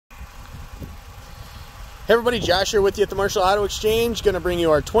Hey everybody, Josh here with you at the Marshall Auto Exchange. Going to bring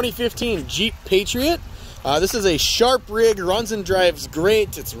you our 2015 Jeep Patriot. This is a sharp rig, runs and drives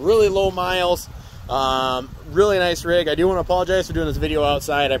great. It's really low miles. Really nice rig. I do want to apologize for doing this video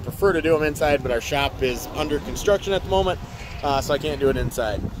outside. I prefer to do them inside, but our shop is under construction at the moment, so I can't do it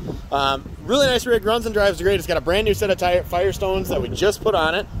inside. Really nice rig, runs and drives great. It's got a brand new set of Firestones that we just put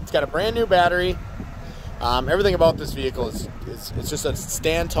on it. It's got a brand new battery. Everything about this vehicle is it's just a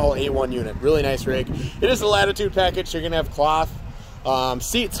stand tall A1 unit. Really nice rig. It is a Latitude package. You're gonna have cloth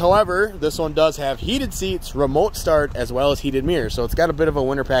seats. However, this one does have heated seats, remote start, as well as heated mirrors. So it's got a bit of a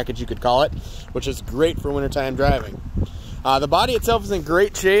winter package, you could call it, which is great for wintertime driving. The body itself is in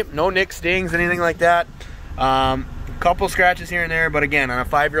great shape. No nicks, stings, anything like that. Couple scratches here and there, but again, on a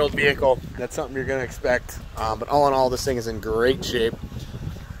 5-year-old vehicle, that's something you're gonna expect. But all in all, this thing is in great shape.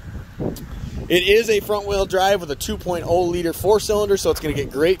 It is a front-wheel drive with a 2.0 liter 4-cylinder, so it's going to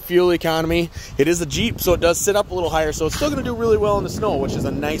get great fuel economy. It is a Jeep, so it does sit up a little higher, so it's still going to do really well in the snow, which is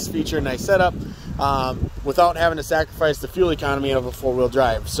a nice feature, nice setup, without having to sacrifice the fuel economy of a 4-wheel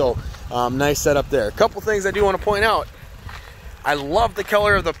drive. So nice setup there. A couple things I do want to point out. I love the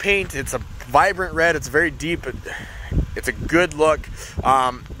color of the paint. It's a vibrant red. It's very deep. It's a good look.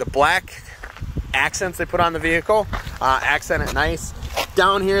 The black accents they put on the vehicle accent it nice.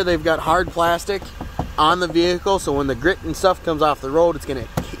 Down here they've got hard plastic on the vehicle, so when the grit and stuff comes off the road, it's going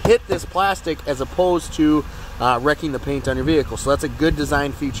to hit this plastic as opposed to wrecking the paint on your vehicle. So that's a good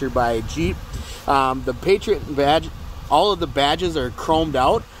design feature by Jeep. The Patriot badge, all of the badges are chromed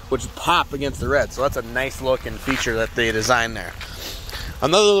out, which pop against the red, so that's a nice looking feature that they designed there.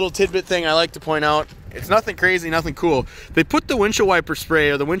 Another little tidbit thing I like to point out, it's nothing crazy, nothing cool. They put the windshield wiper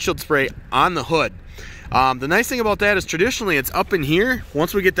spray or the windshield spray on the hood. The nice thing about that is traditionally it's up in here.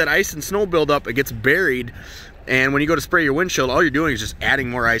 Once we get that ice and snow buildup, it gets buried, and when you go to spray your windshield, all you're doing is just adding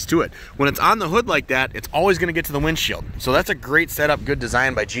more ice to it. When it's on the hood like that, it's always going to get to the windshield. So that's a great setup, good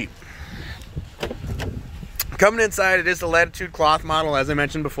design by Jeep. Coming inside, it is the Latitude cloth model, as I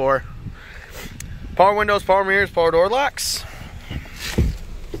mentioned before. Power windows, power mirrors, power door locks.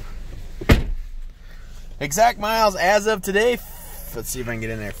 Exact miles as of today, let's see if I can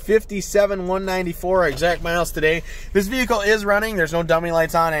get in there, 57,194 exact miles today. This vehicle is running. There's no dummy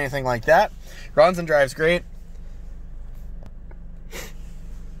lights on, anything like that. Runs and drives great.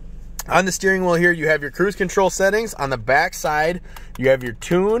 On the steering wheel here, you have your cruise control settings. On the back side, you have your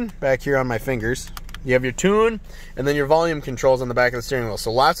tune, back here on my fingers. You have your tune, and then your volume controls on the back of the steering wheel.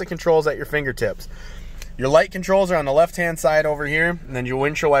 So lots of controls at your fingertips. Your light controls are on the left-hand side over here, and then your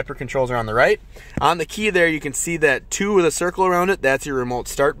windshield wiper controls are on the right. On the key there, you can see that 2 with a circle around it. That's your remote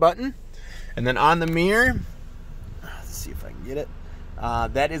start button. And then on the mirror, let's see if I can get it.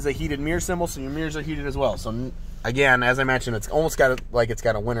 That is a heated mirror symbol, so your mirrors are heated as well. So again, as I mentioned, it's almost got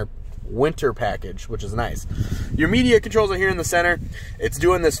a winter package, which is nice. Your media controls are here in the center. It's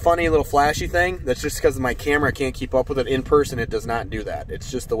doing this funny little flashy thing. That's just because my camera can't keep up with it. In person, it does not do that.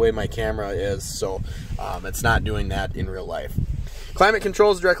 It's just the way my camera is, so it's not doing that in real life. Climate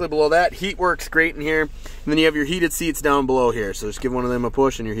controls directly below that. Heat works great in here. And then you have your heated seats down below here. So just give one of them a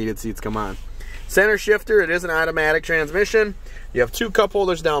push and your heated seats come on. Center shifter, it is an automatic transmission. You have 2 cup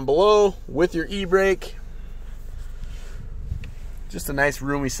holders down below with your e-brake. Just a nice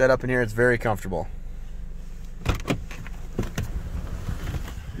roomy setup in here. It's very comfortable.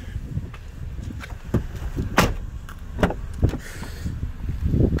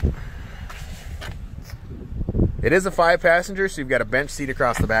 It is a 5-passenger, so you've got a bench seat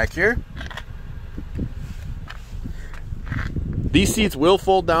across the back here. These seats will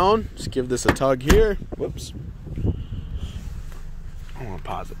fold down. Just give this a tug here. Whoops. I want to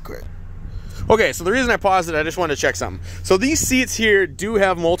pause it quick. Okay, so the reason I paused it, I just wanted to check something. So these seats here do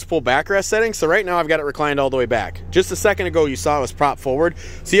have multiple backrest settings. So right now I've got it reclined all the way back. Just a second ago you saw it was propped forward.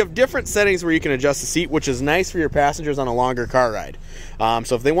 So you have different settings where you can adjust the seat, which is nice for your passengers on a longer car ride.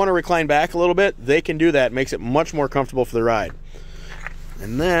 So if they want to recline back a little bit, they can do that. It makes it much more comfortable for the ride.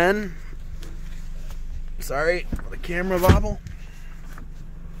 And then, sorry, the camera wobble.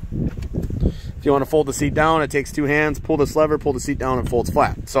 If you want to fold the seat down, it takes 2 hands. Pull this lever, pull the seat down, and it folds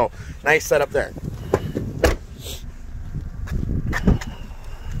flat. So, nice setup there.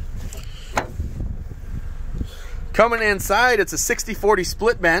 Coming inside, it's a 60-40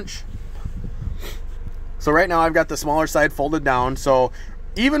 split bench. So right now I've got the smaller side folded down. So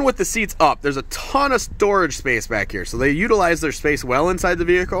even with the seats up, there's a ton of storage space back here. So they utilize their space well inside the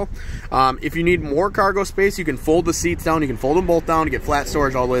vehicle. If you need more cargo space, you can fold the seats down. You can fold them both down to get flat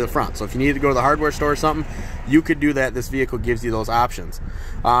storage all the way to the front. So if you need to go to the hardware store or something, you could do that. This vehicle gives you those options.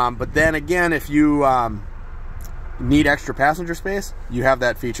 But then again, if you need extra passenger space, you have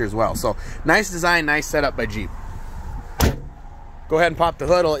that feature as well. So nice design, nice setup by Jeep. Go ahead and pop the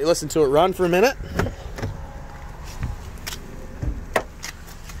hood. I'll let you listen to it run for a minute.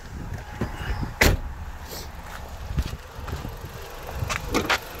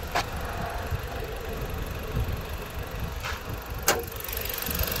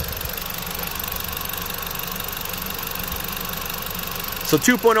 So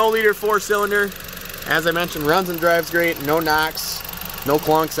 2.0 liter 4-cylinder, as I mentioned, runs and drives great, no knocks, no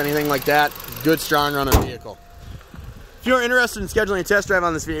clunks, anything like that. Good, strong running vehicle. If you're interested in scheduling a test drive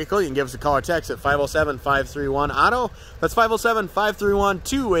on this vehicle, you can give us a call or text at 507-531-AUTO. That's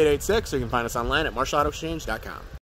 507-531-2886, or you can find us online at marshallautoexchange.com.